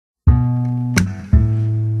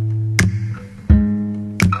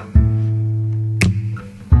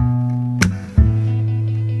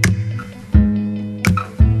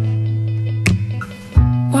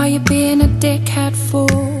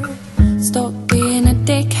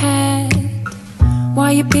dickhead?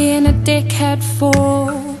 Why you being a dickhead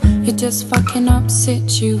for? You're just fucking up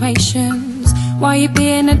situations. Why you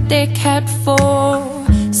being a dickhead for?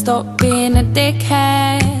 Stop being a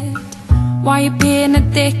dickhead. Why you being a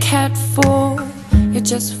dickhead for? You're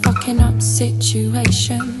just fucking up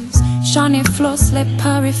situations. Shiny floor,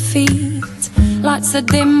 slippery feet, lights that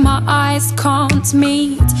dim, my eyes can't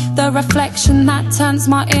meet. The reflection that turns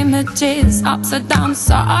my images upside down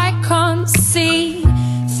so I can't see.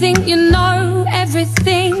 Think you know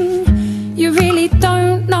everything, you really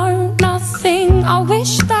don't know nothing. I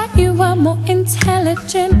wish that you were more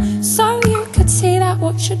intelligent, so you could see that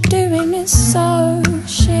what you're doing is so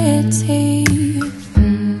shitty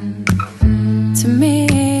to me.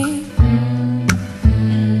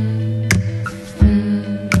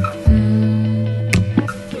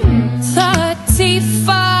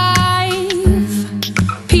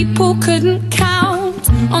 35 people couldn't count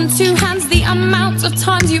on two hands the amount of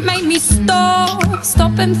times you made me stop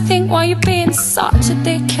and think why you're being such a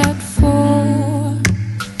dickhead for.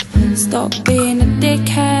 Stop being a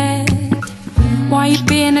dickhead. Why you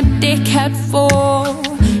being a dickhead for?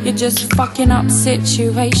 You're just fucking up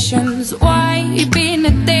situations. Why you being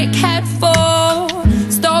a dickhead for?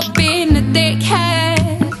 Stop being a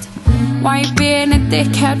dickhead. Why you being a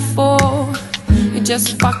dickhead for? You're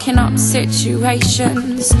just fucking up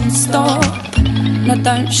situations. Stop, no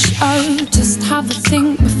don't show, just have a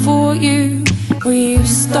think before you. Will you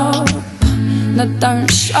stop? No don't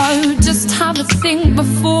show, just have a think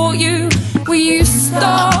before you. Will you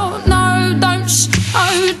stop? No don't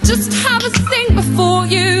show, just have a think before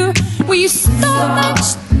you. Will you stop?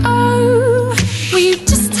 Oh, will you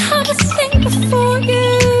just have a think before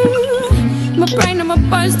you? My brain and my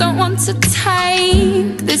bones don't want to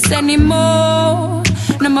take this anymore.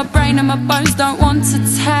 No, my brain and my bones don't want to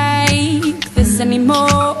take this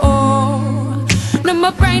anymore. No, my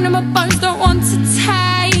brain and my bones don't want to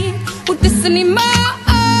take all this anymore.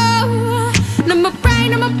 No, my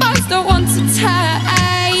brain and my bones don't want to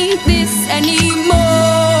take this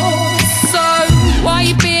anymore. So, why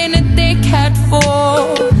you being a dickhead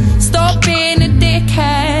for? Stop being a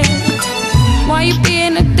dickhead. Why you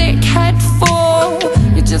being a dickhead for?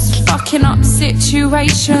 You're just fucking up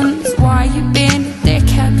situations. Why you being a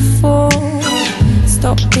dickhead for?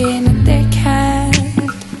 Stop being a dickhead.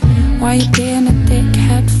 Why you being a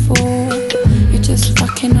dickhead for? You're just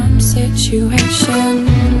fucking up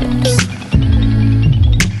situations.